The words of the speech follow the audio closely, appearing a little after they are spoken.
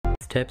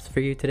tips for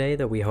you today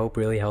that we hope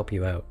really help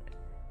you out.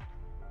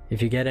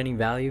 If you get any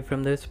value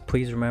from this,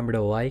 please remember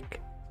to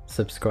like,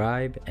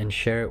 subscribe, and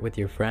share it with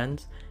your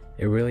friends.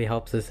 It really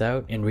helps us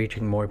out in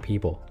reaching more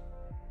people.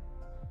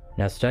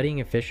 Now, studying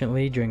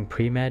efficiently during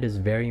pre-med is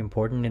very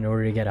important in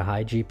order to get a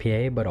high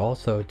GPA, but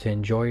also to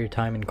enjoy your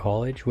time in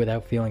college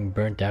without feeling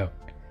burnt out.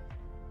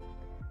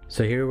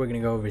 So here we're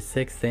going to go over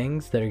 6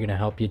 things that are going to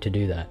help you to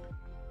do that.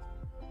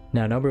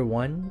 Now, number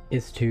 1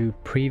 is to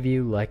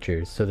preview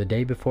lectures. So the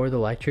day before the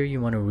lecture, you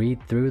want to read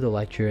through the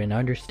lecture and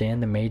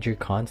understand the major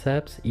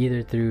concepts,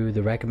 either through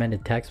the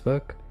recommended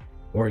textbook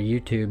or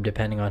YouTube,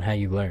 depending on how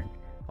you learn.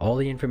 All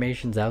the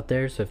information's out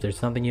there, so if there's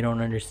something you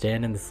don't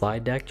understand in the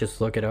slide deck,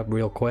 just look it up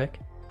real quick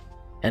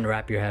and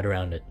wrap your head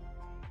around it.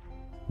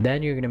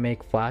 Then you're going to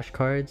make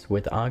flashcards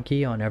with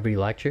Anki on every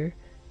lecture.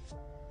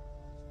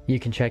 You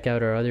can check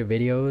out our other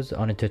videos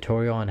on a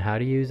tutorial on how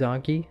to use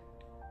Anki.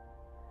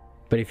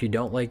 But if you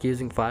don't like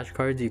using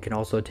flashcards, you can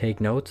also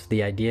take notes.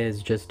 The idea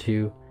is just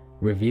to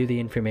review the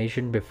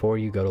information before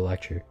you go to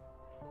lecture.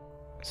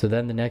 So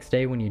then the next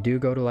day when you do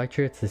go to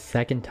lecture, it's the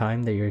second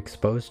time that you're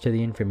exposed to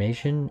the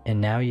information,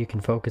 and now you can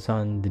focus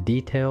on the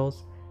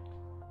details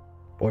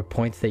or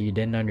points that you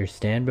didn't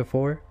understand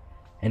before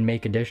and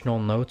make additional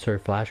notes or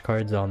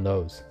flashcards on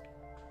those.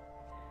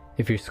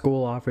 If your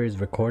school offers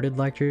recorded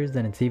lectures,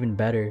 then it's even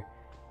better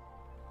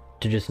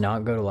to just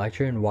not go to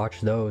lecture and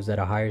watch those at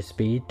a higher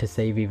speed to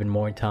save even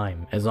more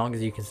time, as long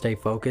as you can stay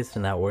focused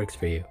and that works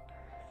for you.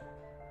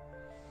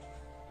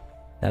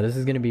 Now, this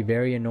is going to be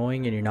very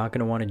annoying and you're not going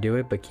to want to do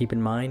it, but keep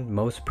in mind,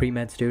 most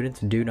pre-med students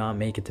do not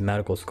make it to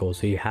medical school,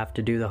 so you have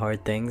to do the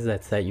hard things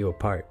that set you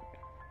apart.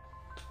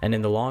 And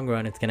in the long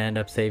run, it's going to end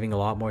up saving a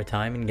lot more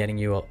time and getting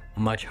you a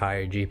much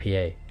higher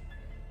GPA.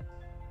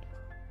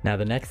 Now,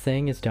 the next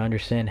thing is to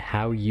understand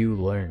how you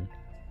learn.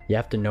 You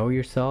have to know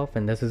yourself,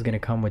 and this is going to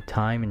come with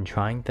time and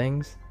trying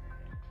things.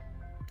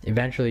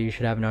 Eventually, you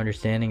should have an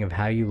understanding of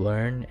how you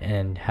learn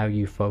and how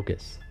you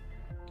focus.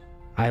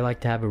 I like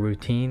to have a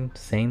routine,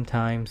 same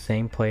time,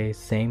 same place,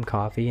 same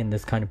coffee, and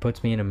this kind of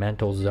puts me in a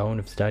mental zone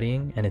of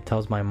studying, and it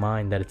tells my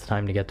mind that it's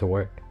time to get to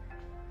work.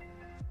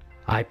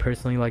 I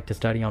personally like to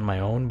study on my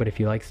own, but if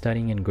you like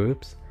studying in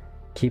groups,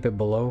 keep it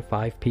below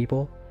 5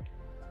 people,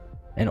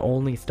 and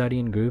only study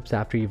in groups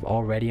after you've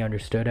already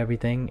understood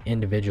everything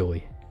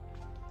individually.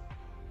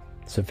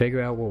 So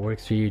figure out what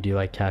works for you. Do you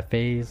like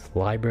cafes,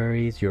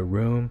 libraries, your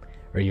room?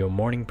 Are you a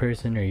morning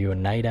person? Are you a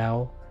night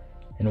owl?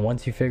 And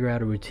once you figure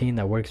out a routine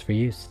that works for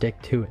you,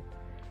 stick to it.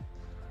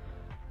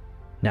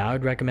 Now, I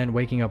would recommend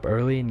waking up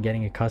early and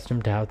getting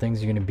accustomed to how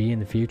things are going to be in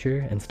the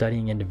future and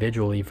studying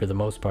individually for the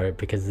most part,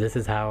 because this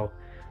is how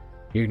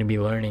you're going to be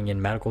learning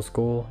in medical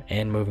school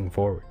and moving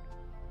forward.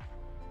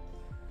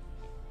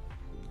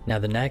 Now,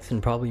 the next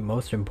and probably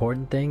most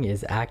important thing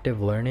is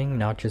active learning,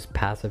 not just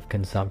passive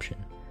consumption.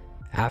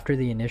 After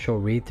the initial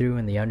read-through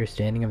and the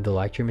understanding of the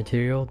lecture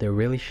material, there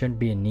really shouldn't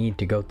be a need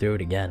to go through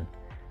it again.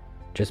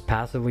 Just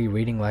passively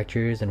reading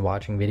lectures and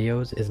watching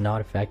videos is not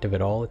effective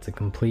at all. It's a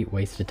complete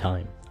waste of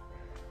time.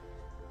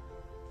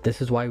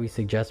 This is why we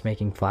suggest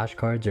making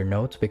flashcards or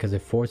notes, because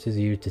it forces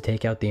you to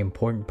take out the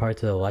important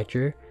parts of the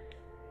lecture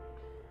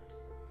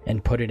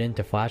and put it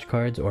into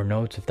flashcards or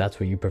notes if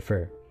that's what you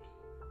prefer.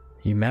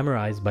 You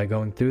memorize by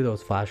going through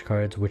those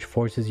flashcards, which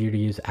forces you to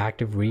use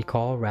active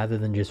recall rather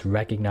than just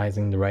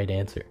recognizing the right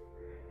answer.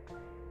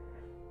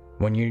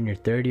 When you're in your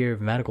 3rd year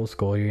of medical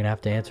school, you're going to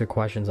have to answer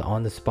questions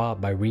on the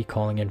spot by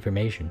recalling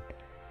information.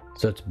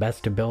 So it's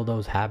best to build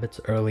those habits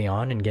early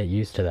on and get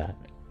used to that.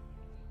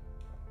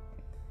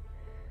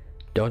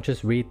 Don't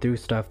just read through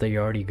stuff that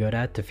you're already good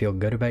at to feel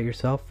good about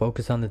yourself.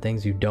 Focus on the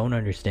things you don't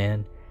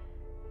understand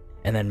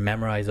and then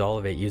memorize all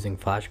of it using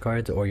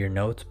flashcards or your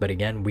notes, but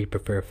again, we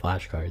prefer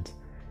flashcards.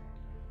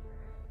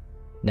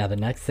 Now, the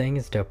next thing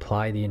is to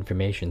apply the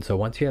information. So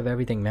once you have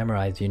everything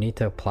memorized, you need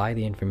to apply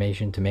the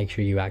information to make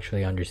sure you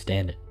actually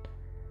understand it.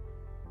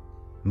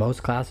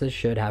 Most classes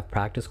should have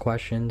practice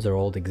questions or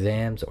old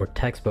exams or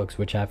textbooks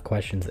which have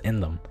questions in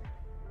them.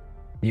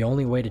 The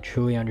only way to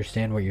truly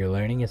understand what you're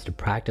learning is to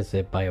practice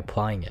it by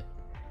applying it.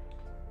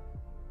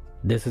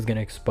 This is going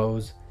to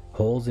expose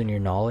holes in your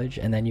knowledge,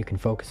 and then you can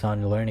focus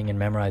on learning and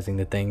memorizing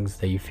the things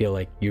that you feel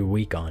like you're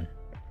weak on.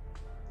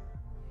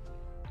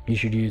 You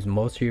should use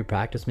most of your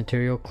practice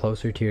material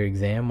closer to your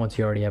exam once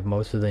you already have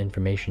most of the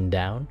information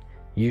down.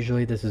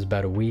 Usually this is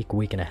about a week,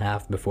 week and a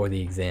half before the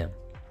exam.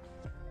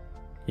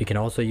 You can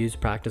also use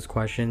practice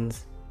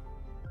questions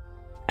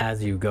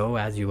as you go,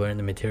 as you learn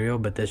the material,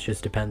 but this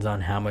just depends on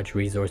how much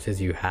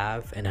resources you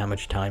have and how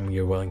much time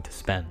you're willing to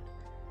spend.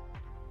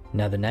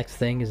 Now, the next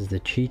thing is the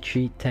cheat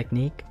sheet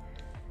technique.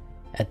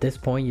 At this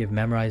point, you've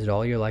memorized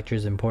all your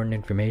lecture's important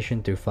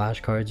information through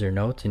flashcards or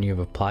notes, and you've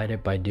applied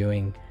it by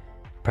doing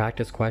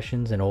practice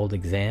questions and old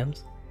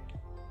exams.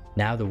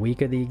 Now, the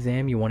week of the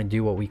exam, you want to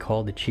do what we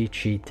call the cheat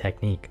sheet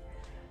technique.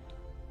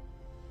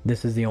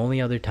 This is the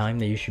only other time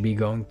that you should be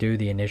going through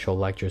the initial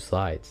lecture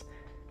slides.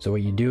 So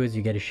what you do is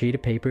you get a sheet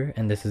of paper,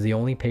 and this is the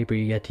only paper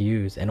you get to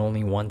use and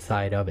only one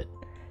side of it.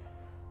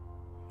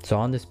 So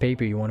on this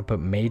paper, you want to put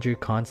major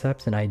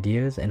concepts and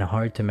ideas and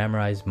hard to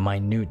memorize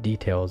minute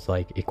details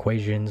like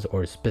equations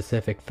or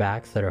specific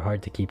facts that are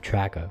hard to keep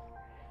track of.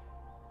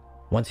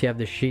 Once you have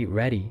the sheet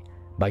ready,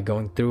 by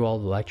going through all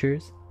the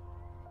lectures,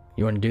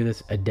 you want to do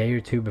this a day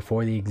or two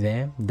before the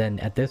exam. Then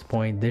at this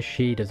point, this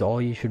sheet is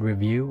all you should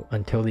review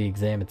until the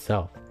exam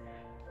itself.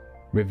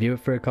 Review it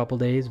for a couple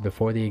days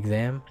before the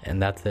exam,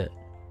 and that's it.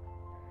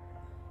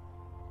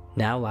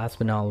 Now, last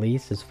but not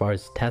least, as far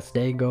as test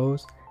day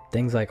goes,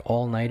 things like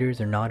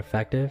all-nighters are not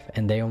effective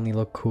and they only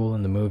look cool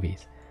in the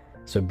movies.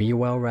 So be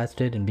well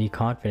rested and be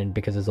confident,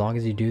 because as long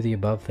as you do the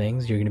above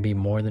things, you're going to be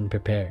more than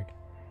prepared.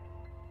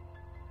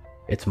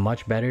 It's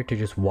much better to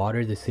just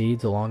water the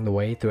seeds along the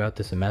way throughout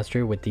the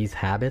semester with these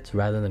habits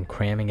rather than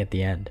cramming at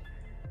the end.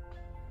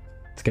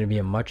 It's going to be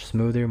a much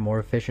smoother, more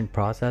efficient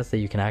process that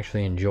you can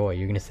actually enjoy.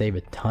 You're going to save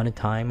a ton of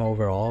time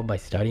overall by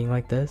studying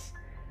like this,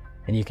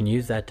 and you can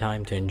use that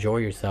time to enjoy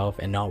yourself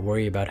and not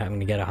worry about having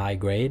to get a high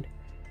grade,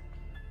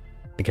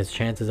 because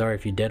chances are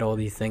if you did all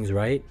these things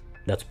right,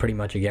 that's pretty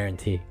much a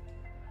guarantee.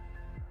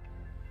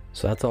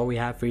 So that's all we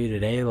have for you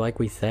today. Like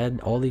we said,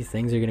 all these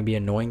things are going to be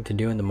annoying to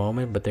do in the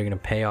moment, but they're going to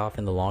pay off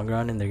in the long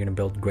run, and they're going to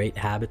build great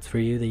habits for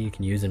you that you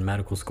can use in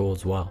medical school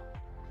as well.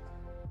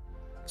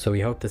 So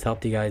we hope this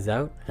helped you guys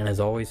out, and as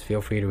always,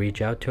 feel free to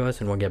reach out to us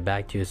and we'll get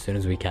back to you as soon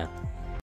as we can.